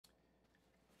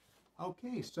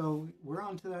Okay, so we're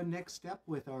on to the next step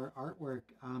with our artwork.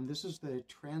 This is the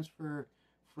transfer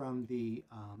from the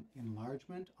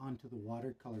enlargement onto the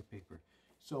watercolor paper.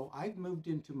 So I've moved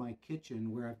into my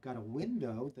kitchen where I've got a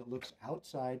window that looks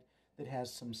outside that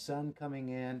has some sun coming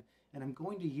in, and I'm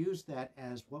going to use that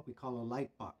as what we call a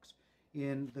light box.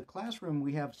 In the classroom,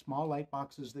 we have small light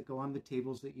boxes that go on the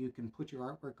tables that you can put your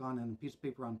artwork on and a piece of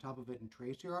paper on top of it and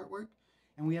trace your artwork.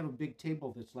 And we have a big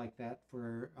table that's like that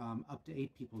for up to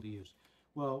 8 people to use.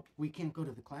 Well, we can't go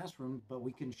to the classroom, but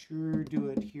we can sure do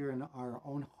it here in our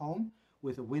own home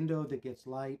with a window that gets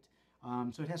light.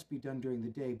 So it has to be done during the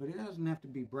day, but it doesn't have to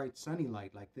be bright sunny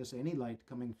light like this. Any light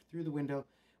coming through the window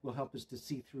will help us to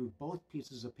see through both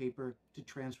pieces of paper to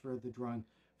transfer the drawing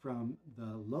from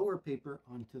the lower paper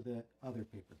onto the other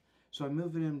paper. So I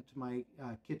move it into my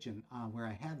kitchen where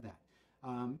I have that.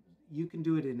 You can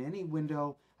do it in any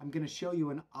window. I'm going to show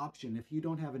you an option. If you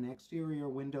don't have an exterior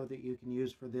window that you can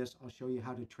use for this, I'll show you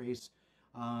how to trace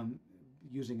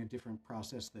using a different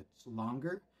process that's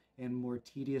longer and more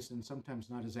tedious and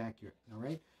sometimes not as accurate. All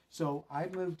right. So I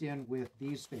moved in with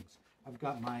these things. I've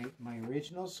got my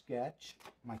original sketch,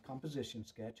 my composition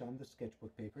sketch on the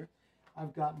sketchbook paper.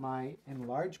 I've got my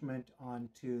enlargement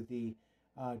onto the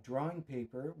drawing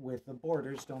paper with the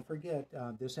borders. Don't forget,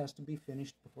 this has to be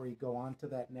finished before you go on to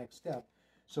that next step.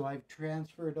 So I've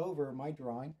transferred over my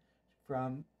drawing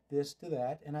from this to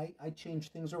that, and I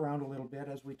changed things around a little bit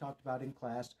as we talked about in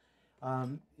class.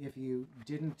 If you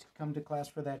didn't come to class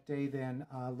for that day, then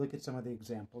look at some of the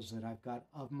examples that I've got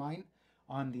of mine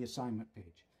on the assignment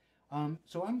page.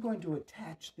 So I'm going to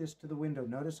attach this to the window.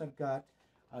 Notice I've got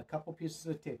a couple pieces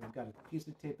of tape. I've got a piece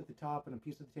of tape at the top and a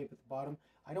piece of the tape at the bottom.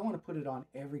 I don't want to put it on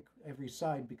every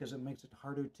side because it makes it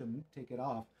harder to take it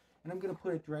off. And I'm going to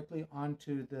put it directly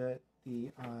onto the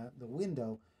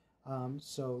window.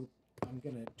 So I'm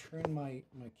going to turn my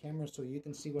camera so you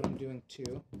can see what I'm doing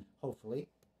too, hopefully.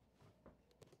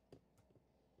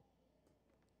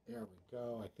 There we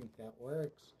go. I think that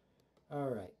works. All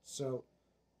right. So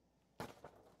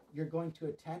you're going to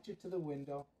attach it to the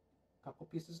window, a couple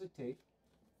pieces of tape.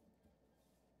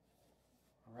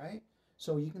 All right,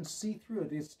 so you can see through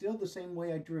it. It's still the same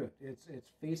way I drew it.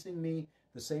 It's facing me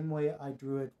the same way I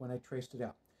drew it when I traced it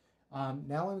out.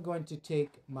 Now I'm going to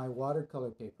take my watercolor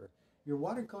paper. Your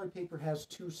watercolor paper has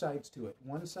two sides to it.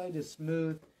 One side is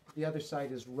smooth, the other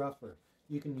side is rougher.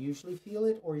 You can usually feel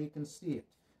it or you can see it.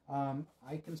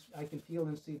 I can feel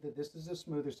and see that this is the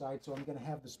smoother side, so I'm going to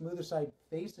have the smoother side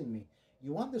facing me.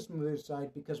 You want the smoother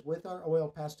side because with our oil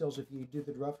pastels, if you do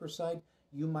the rougher side,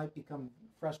 you might become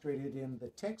frustrated in the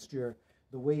texture,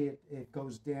 the way it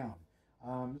goes down.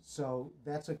 So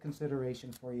that's a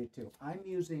consideration for you too. I'm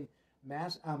using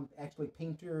actually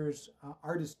painter's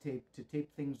artist tape to tape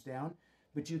things down,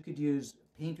 but you could use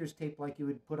painter's tape like you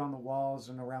would put on the walls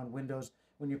and around windows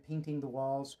when you're painting the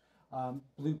walls.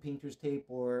 Blue painter's tape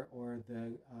or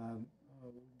the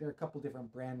there are a couple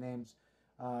different brand names,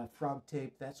 frog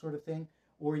tape, that sort of thing.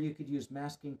 Or you could use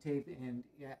masking tape and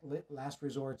last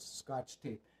resort Scotch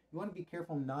tape. You want to be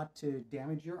careful not to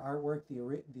damage your artwork.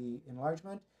 The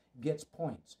enlargement gets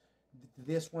points.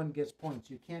 This one gets points.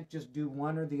 You can't just do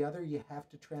one or the other. You have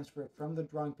to transfer it from the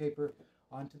drawing paper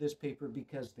onto this paper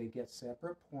because they get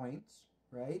separate points,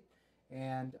 right?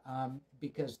 And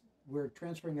because we're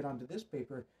transferring it onto this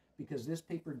paper because this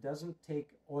paper doesn't take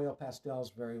oil pastels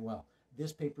very well.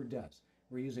 This paper does.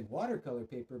 We're using watercolor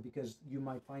paper because you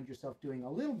might find yourself doing a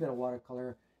little bit of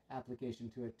watercolor application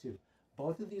to it too.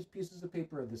 Both of these pieces of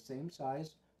paper are the same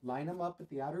size. Line them up at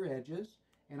the outer edges,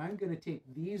 and I'm going to take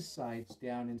these sides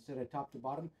down instead of top to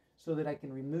bottom so that I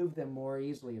can remove them more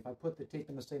easily. If I put the tape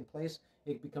in the same place,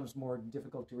 it becomes more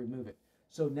difficult to remove it.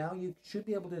 So now you should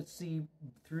be able to see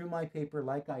through my paper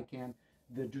like I can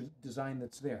the design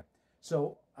that's there.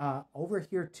 So over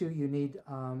here too, you need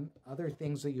other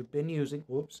things that you've been using.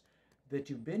 Whoops. That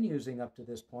you've been using up to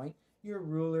this point. Your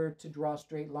ruler to draw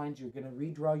straight lines. You're going to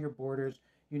redraw your borders.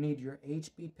 You need your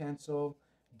HB pencil.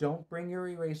 Don't bring your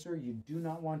eraser. You do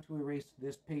not want to erase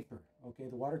this paper. Okay,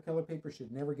 the watercolor paper should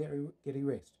never get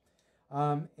erased.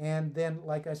 And then,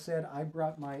 like I said, I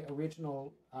brought my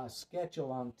original sketch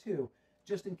along too,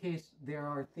 just in case there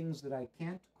are things that I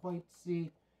can't quite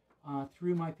see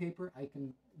through my paper. I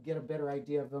can get a better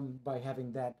idea of them by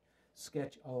having that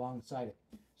sketch alongside it.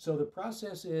 So the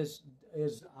process is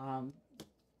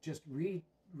just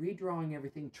redrawing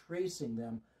everything, tracing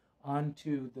them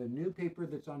onto the new paper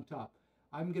that's on top.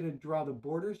 I'm going to draw the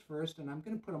borders first, and I'm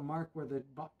going to put a mark where the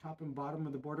top and bottom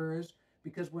of the border is,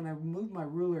 because when I move my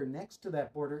ruler next to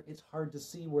that border, it's hard to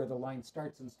see where the line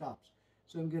starts and stops.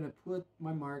 So I'm going to put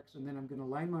my marks, and then I'm going to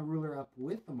line my ruler up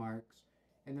with the marks,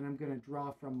 and then I'm going to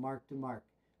draw from mark to mark.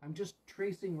 I'm just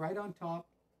tracing right on top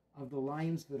of the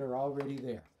lines that are already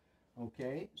there.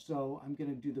 Okay, so I'm going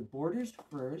to do the borders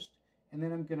first, and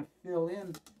then I'm going to fill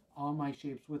in all my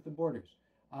shapes with the borders.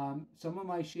 Some of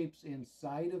my shapes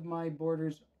inside of my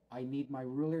borders, I need my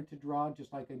ruler to draw,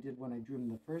 just like I did when I drew them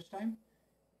the first time,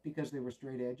 because they were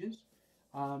straight edges.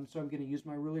 So I'm going to use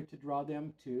my ruler to draw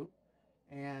them too.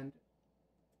 And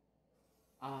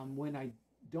when I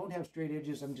don't have straight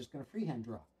edges, I'm just going to freehand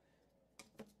draw.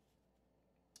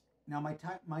 Now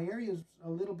my area is a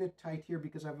little bit tight here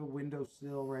because I have a window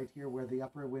sill right here where the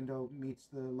upper window meets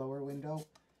the lower window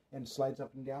and slides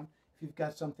up and down. If you've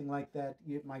got something like that,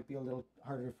 it might be a little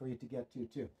harder for you to get to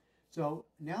too. So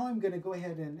now I'm going to go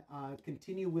ahead and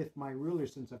continue with my ruler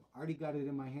since I've already got it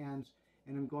in my hands,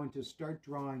 and I'm going to start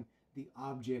drawing the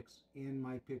objects in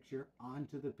my picture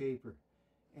onto the paper.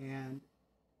 And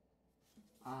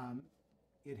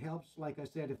it helps, like I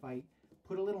said, if I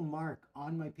put a little mark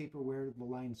on my paper where the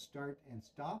lines start and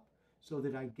stop so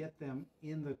that I get them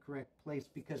in the correct place,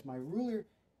 because my ruler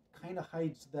kind of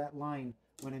hides that line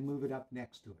when I move it up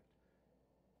next to it.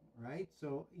 Right?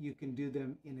 So you can do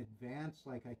them in advance,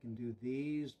 like I can do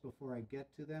these before I get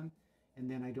to them, and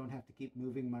then I don't have to keep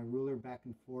moving my ruler back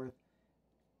and forth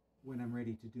when I'm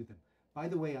ready to do them. By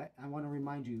the way, I want to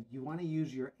remind you, you want to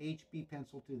use your HB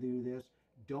pencil to do this.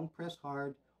 Don't press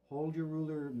hard. Hold your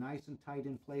ruler nice and tight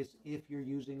in place if you're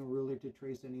using a ruler to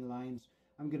trace any lines.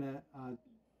 I'm going to,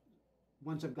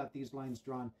 once I've got these lines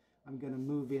drawn, I'm going to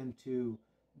move into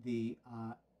the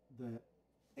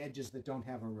edges that don't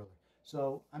have a ruler.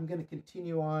 So I'm going to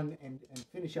continue on and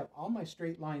finish up all my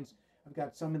straight lines. I've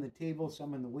got some in the table,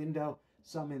 some in the window,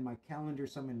 some in my calendar,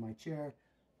 some in my chair.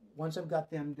 Once I've got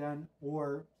them done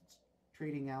or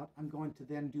trading out, I'm going to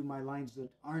then do my lines that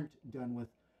aren't done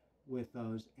with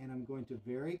those, and I'm going to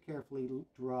very carefully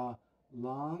draw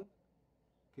long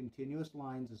continuous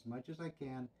lines as much as I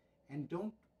can, and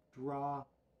don't draw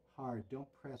hard, don't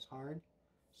press hard,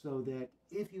 so that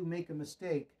if you make a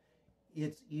mistake,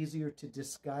 it's easier to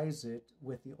disguise it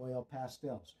with the oil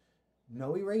pastels.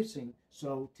 No erasing,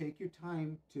 so take your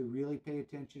time to really pay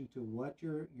attention to what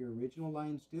your original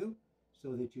lines do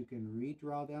so that you can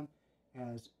redraw them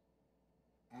as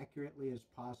accurately as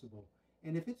possible.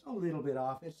 And if it's a little bit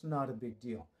off, it's not a big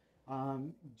deal.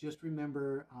 Just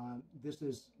remember, this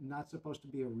is not supposed to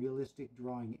be a realistic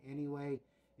drawing anyway.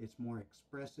 It's more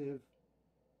expressive.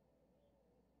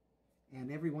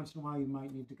 And every once in a while you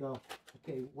might need to go,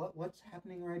 okay, what's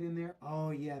happening right in there?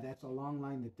 Oh yeah, that's a long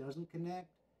line that doesn't connect.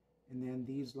 And then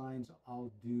these lines all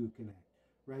do connect,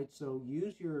 right? So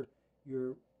use your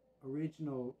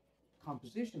original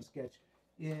composition sketch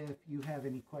if you have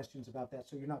any questions about that,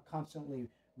 so you're not constantly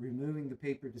removing the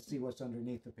paper to see what's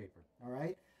underneath the paper. All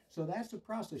right, so that's the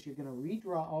process. You're going to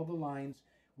redraw all the lines.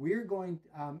 We're going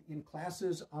in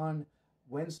classes on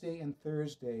Wednesday and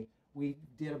Thursday, we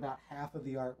did about half of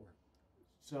the artwork.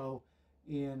 So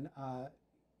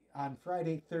on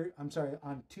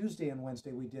Tuesday and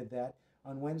Wednesday we did that.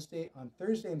 On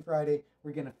Thursday and Friday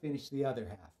we're going to finish the other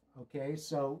half. Okay,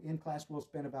 so in class we'll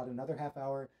spend about another half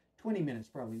hour, 20 minutes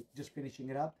probably, just finishing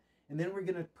it up. And then we're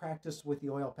going to practice with the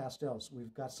oil pastels.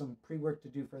 We've got some pre-work to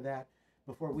do for that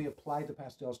before we apply the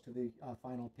pastels to the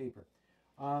final paper.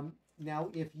 Now,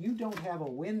 if you don't have a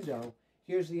window,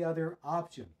 here's the other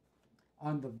option.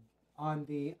 On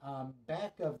the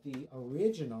back of the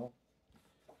original,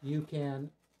 you can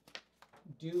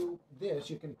do this.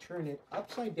 You can turn it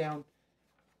upside down.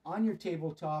 On your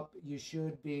tabletop, you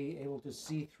should be able to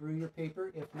see through your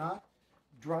paper. If not,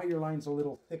 draw your lines a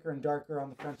little thicker and darker on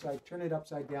the front side, turn it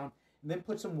upside down, and then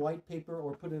put some white paper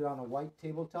or put it on a white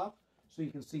tabletop so you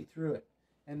can see through it.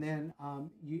 And then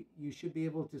you should be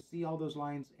able to see all those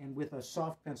lines, and with a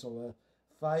soft pencil,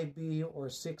 a 5B or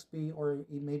 6B or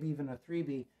maybe even a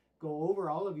 3B, go over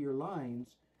all of your lines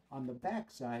on the back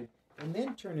side and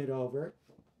then turn it over,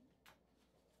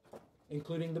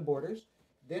 including the borders.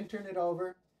 Then turn it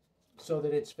over so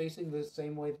that it's facing the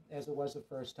same way as it was the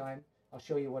first time. I'll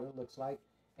show you what it looks like.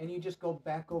 And you just go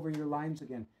back over your lines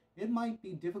again. It might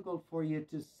be difficult for you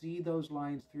to see those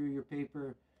lines through your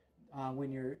paper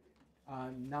when you're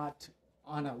not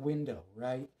on a window,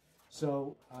 right?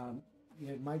 So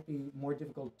it might be more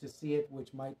difficult to see it,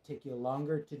 which might take you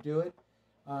longer to do it.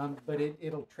 But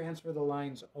it'll transfer the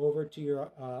lines over to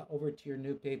your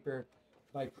new paper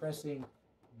by pressing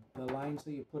the lines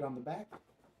that you put on the back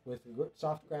with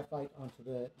soft graphite onto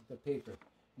the paper.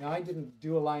 Now, I didn't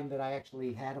do a line that I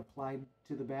actually had applied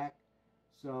to the back,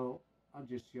 so I'll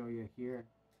just show you here.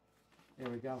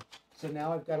 There we go. So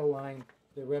now I've got a line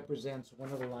that represents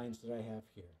one of the lines that I have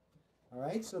here. All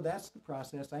right, so that's the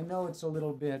process. I know it's a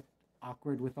little bit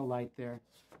awkward with the light there.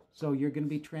 So you're going to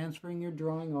be transferring your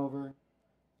drawing over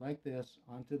like this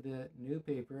onto the new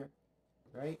paper,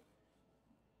 right?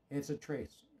 It's a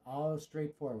trace, all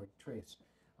straightforward trace.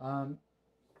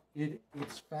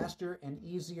 It's faster and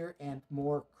easier and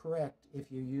more correct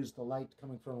if you use the light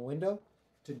coming from a window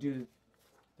to do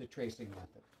the tracing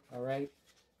method. All right,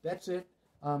 that's it.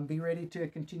 Be ready to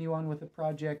continue on with the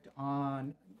project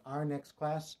on our next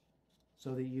class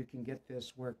so that you can get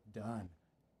this work done.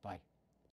 Bye.